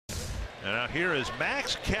And now here is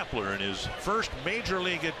Max Kepler in his first major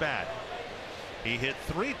league at bat. He hit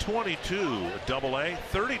 .322 at Double-A,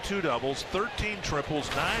 32 doubles, 13 triples,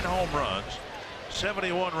 9 home runs,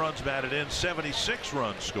 71 runs batted in, 76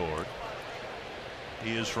 runs scored.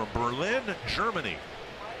 He is from Berlin, Germany.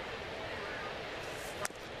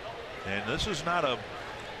 And this is not a,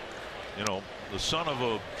 the son of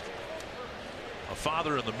a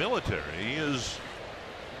father in the military. He is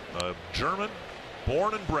a German,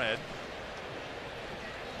 born and bred.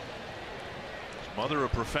 His mother a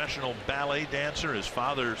professional ballet dancer. His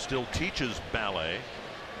father still teaches ballet.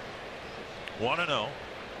 1-0.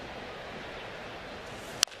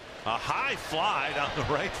 A high fly down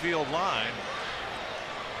the right field line.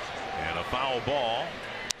 And a foul ball.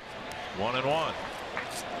 1-1.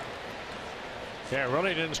 Yeah,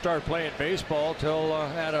 really didn't start playing baseball till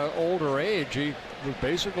at an older age. He was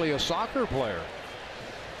basically a soccer player.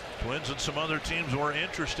 Twins and some other teams were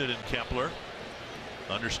interested in Kepler,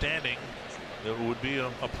 understanding that it would be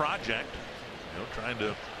a project, trying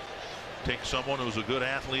to take someone who was a good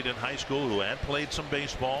athlete in high school, who had played some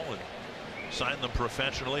baseball, and sign them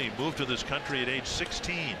professionally. He moved to this country at age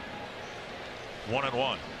 16.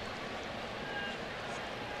 1-1.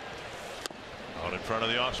 Out in front of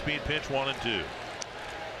the off-speed pitch, 1-2.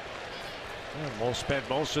 Spent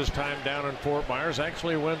most of his time down in Fort Myers.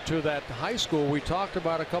 Actually went to that high school we talked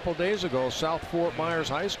about a couple days ago, South Fort Myers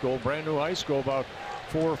High School, brand new high school, about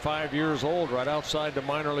 4 or 5 years old, right outside the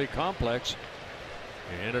minor league complex.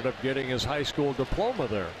 He ended up getting his high school diploma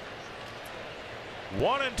there.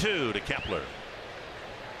 1-2 to Kepler.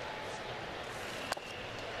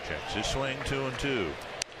 Checks his swing, 2-2.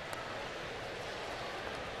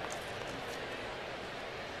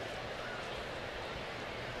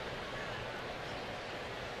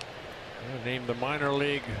 Named the minor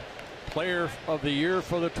league player of the year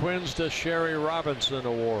for the Twins to Sherry Robinson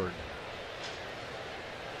Award.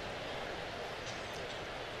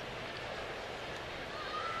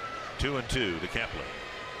 Two and 2 to Kepler.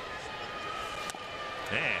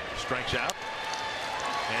 And strikes out.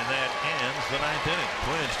 And that ends the 9th inning.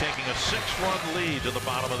 Twins taking a 6-run lead to the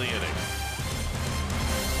bottom of the inning.